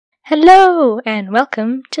Hello, and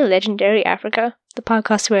welcome to Legendary Africa, the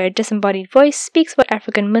podcast where a disembodied voice speaks about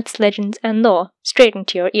African myths, legends, and lore straight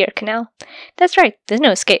into your ear canal. That's right, there's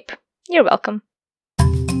no escape. You're welcome.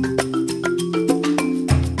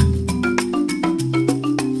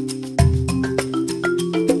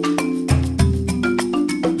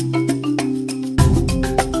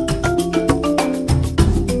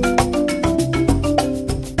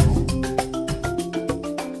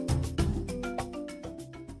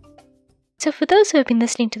 So for those who have been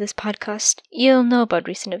listening to this podcast, you'll know about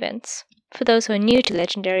recent events. For those who are new to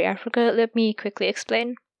Legendary Africa, let me quickly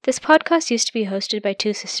explain. This podcast used to be hosted by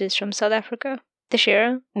two sisters from South Africa,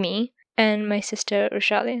 Tashira, me, and my sister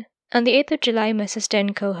Rashalia. On the 8th of July, my sister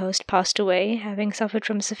and co-host passed away, having suffered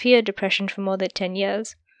from severe depression for more than 10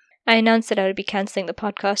 years. I announced that I would be cancelling the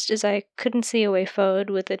podcast as I couldn't see a way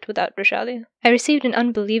forward with it without Rashalia. I received an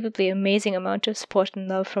unbelievably amazing amount of support and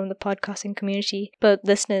love from the podcasting community, both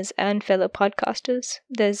listeners and fellow podcasters.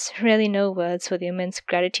 There's really no words for the immense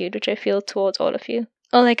gratitude which I feel towards all of you.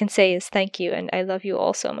 All I can say is thank you, and I love you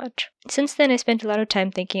all so much. Since then, I spent a lot of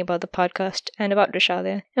time thinking about the podcast and about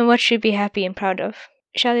Rashalia, and what she'd be happy and proud of.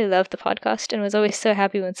 Rashalia loved the podcast and was always so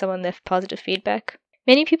happy when someone left positive feedback.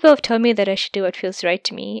 Many people have told me that I should do what feels right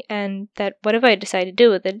to me, and that whatever I decide to do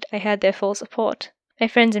with it, I had their full support. My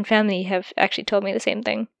friends and family have actually told me the same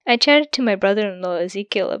thing. I chatted to my brother-in-law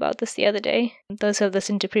Ezekiel about this the other day. Those who have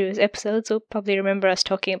listened to previous episodes will probably remember us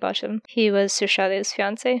talking about him. He was Rashalia's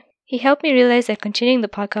fiancé. He helped me realize that continuing the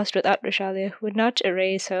podcast without Rashalia would not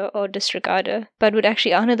erase her or disregard her, but would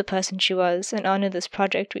actually honor the person she was and honor this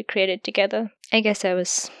project we created together. I guess I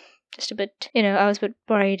was just a bit, I was a bit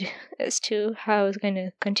worried as to how I was going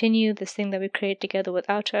to continue this thing that we created together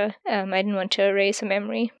without her. I didn't want to erase her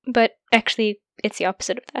memory, but actually, it's the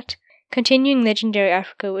opposite of that. Continuing Legendary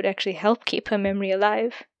Africa would actually help keep her memory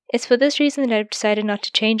alive. It's for this reason that I've decided not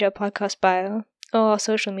to change our podcast bio or our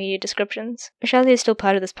social media descriptions. Rashalia is still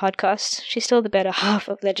part of this podcast. She's still the better half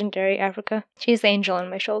of Legendary Africa. She's the angel on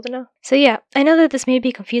my shoulder now. So yeah, I know that this may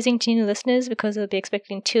be confusing to new listeners because they'll be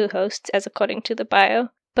expecting two hosts as according to the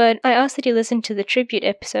bio. But I ask that you listen to the tribute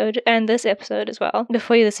episode and this episode as well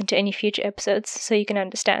before you listen to any future episodes so you can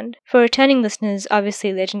understand. For returning listeners,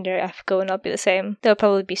 obviously Legendary Africa will not be the same. There'll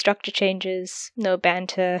probably be structure changes, no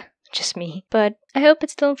banter, just me. But I hope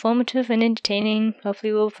it's still informative and entertaining,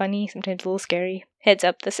 hopefully a little funny, sometimes a little scary. Heads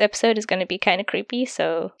up, this episode is going to be kind of creepy,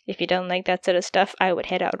 so if you don't like that sort of stuff, I would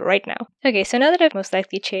head out right now. Okay, so now that I've most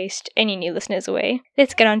likely chased any new listeners away,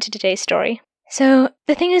 let's get on to today's story. So,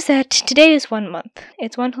 the thing is that today is 1 month.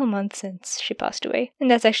 It's 1 whole month since she passed away. And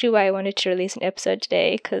that's actually why I wanted to release an episode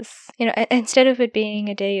today, because, instead of it being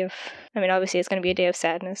a day of, obviously it's going to be a day of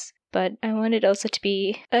sadness, but I wanted also to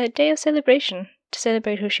be a day of celebration, to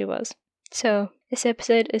celebrate who she was. So, this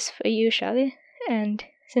episode is for you, Rashalia, and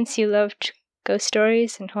since you loved ghost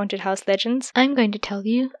stories and haunted house legends, I'm going to tell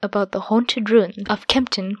you about the haunted ruins of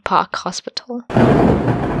Kempton Park Hospital.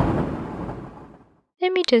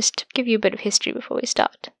 Let me just give you a bit of history before we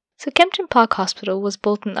start. So Kempton Park Hospital was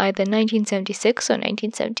built in either 1976 or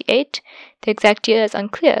 1978. The exact year is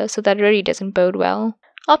unclear, so that really doesn't bode well.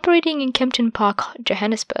 Operating in Kempton Park,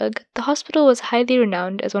 Johannesburg, the hospital was highly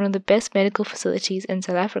renowned as one of the best medical facilities in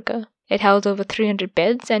South Africa. It held over 300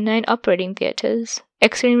 beds and 9 operating theatres,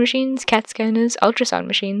 X-ray machines, CAT scanners, ultrasound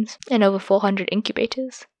machines, and over 400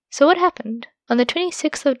 incubators. So what happened? On the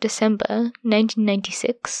 26th of December,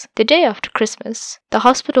 1996, the day after Christmas, the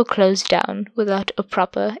hospital closed down without a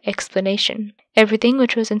proper explanation. Everything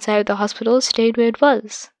which was inside the hospital stayed where it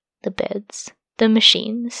was. The beds, the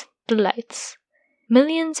machines, the lights.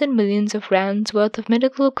 Millions and millions of rands worth of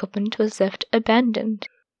medical equipment was left abandoned.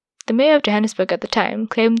 The mayor of Johannesburg at the time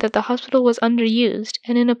claimed that the hospital was underused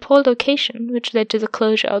and in a poor location, which led to the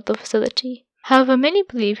closure of the facility. However, many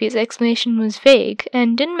believe his explanation was vague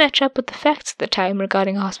and didn't match up with the facts at the time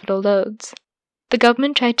regarding hospital loads. The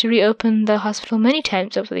government tried to reopen the hospital many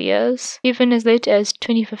times over the years, even as late as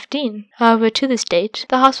 2015. However, to this date,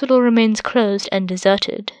 the hospital remains closed and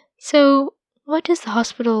deserted. So, what is the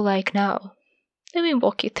hospital like now? Let me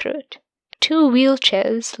walk you through it. 2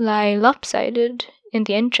 wheelchairs lie lopsided in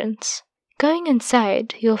the entrance. Going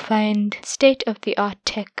inside, you'll find state-of-the-art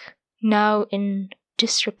tech, now in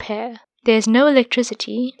disrepair. There's no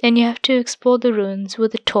electricity, and you have to explore the ruins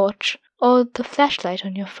with a torch or the flashlight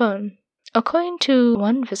on your phone. According to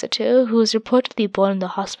one visitor who was reportedly born in the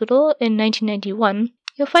hospital in 1991,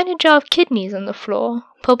 you'll find a jar of kidneys on the floor,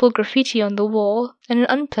 purple graffiti on the wall, and an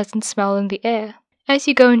unpleasant smell in the air. As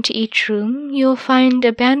you go into each room, you'll find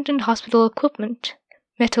abandoned hospital equipment,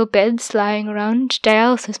 metal beds lying around,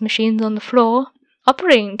 dialysis machines on the floor,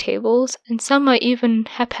 operating tables, and some are even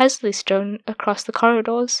haphazardly strewn across the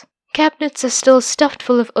corridors. Cabinets are still stuffed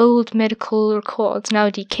full of old medical records now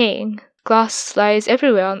decaying. Glass lies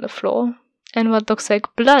everywhere on the floor, and what looks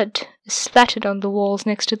like blood is splattered on the walls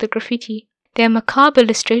next to the graffiti. There are macabre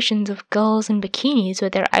illustrations of girls in bikinis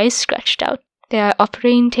with their eyes scratched out. There are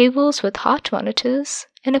operating tables with heart monitors,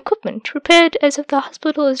 and equipment prepared as if the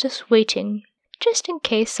hospital is just waiting, just in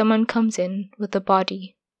case someone comes in with a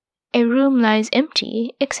body. A room lies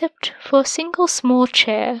empty except for a single small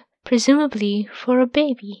chair, presumably for a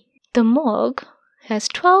baby. The morgue has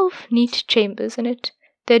 12 neat chambers in it.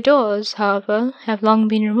 Their doors, however, have long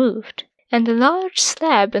been removed, and the large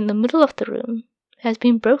slab in the middle of the room has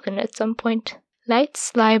been broken at some point.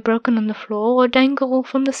 Lights lie broken on the floor or dangle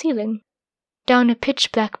from the ceiling. Down a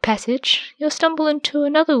pitch-black passage, you'll stumble into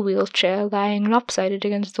another wheelchair lying lopsided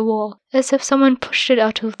against the wall, as if someone pushed it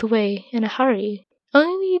out of the way in a hurry.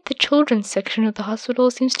 Only the children's section of the hospital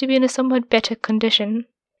seems to be in a somewhat better condition.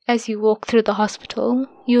 As you walk through the hospital,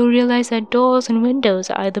 you'll realize that doors and windows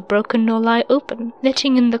are either broken or lie open,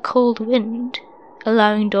 letting in the cold wind,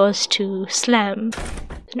 allowing doors to slam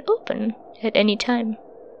and open at any time.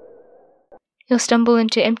 You'll stumble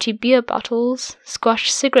into empty beer bottles,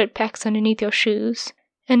 squashed cigarette packs underneath your shoes,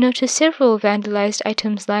 and notice several vandalized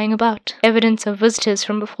items lying about, evidence of visitors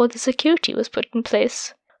from before the security was put in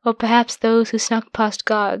place, or perhaps those who snuck past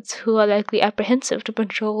guards who are likely apprehensive to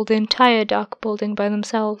patrol the entire dark building by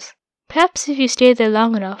themselves. Perhaps if you stay there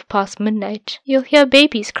long enough past midnight, you'll hear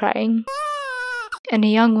babies crying, and a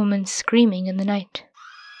young woman screaming in the night.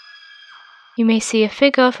 You may see a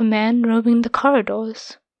figure of a man roaming the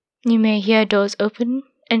corridors. You may hear doors open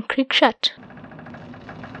and creak shut.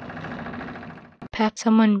 Perhaps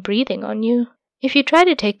someone breathing on you. If you try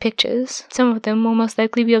to take pictures, some of them will most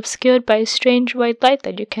likely be obscured by a strange white light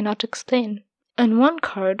that you cannot explain. On one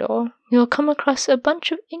corridor, you'll come across a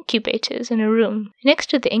bunch of incubators in a room.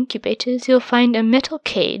 Next to the incubators, you'll find a metal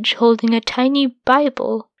cage holding a tiny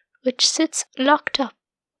Bible, which sits locked up.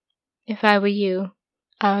 If I were you,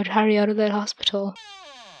 I would hurry out of that hospital.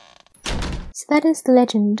 So that is the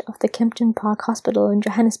legend of the Kempton Park Hospital in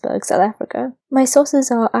Johannesburg, South Africa. My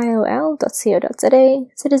sources are iol.co.za,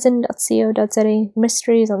 citizen.co.za,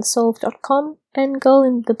 mysteriesunsolved.com, and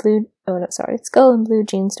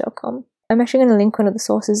girlandbluejeans.com. I'm actually going to link one of the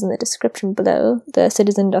sources in the description below, the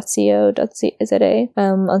citizen.co.za,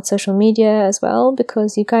 on social media as well,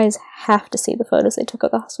 because you guys have to see the photos they took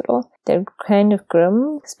of the hospital. They're kind of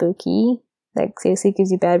grim, spooky, like seriously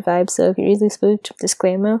gives you bad vibes, so if you're easily spooked,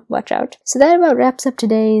 disclaimer, watch out. So that about wraps up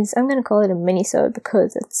today's, I'm gonna call it a minisode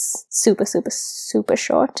because it's super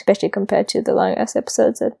short, especially compared to the long ass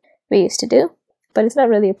episodes that we used to do. But it's not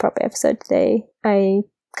really a proper episode today. I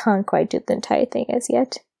can't quite do the entire thing as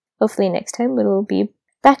yet. Hopefully next time it'll be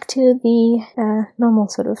back to the normal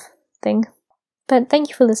sort of thing. But thank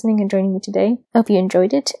you for listening and joining me today. I hope you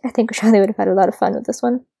enjoyed it. I think Rashalia would have had a lot of fun with this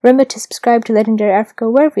one. Remember to subscribe to Legendary Africa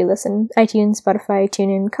wherever you listen, iTunes, Spotify,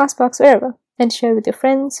 TuneIn, CastBox, wherever, and share with your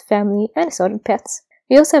friends, family, and assorted pets.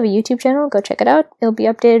 We also have a YouTube channel, go check it out. It'll be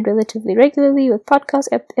updated relatively regularly with podcast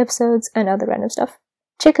episodes and other random stuff.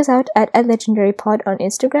 Check us out at @LegendaryPod on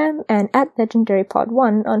Instagram and at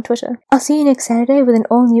LegendaryPod1 on Twitter. I'll see you next Saturday with an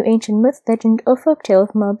all-new ancient myth, legend, or folktale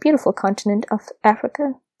from our beautiful continent of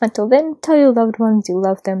Africa. Until then, tell your loved ones you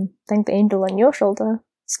love them, thank the angel on your shoulder,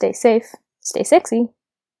 stay safe, stay sexy,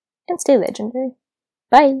 and stay legendary.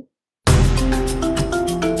 Bye!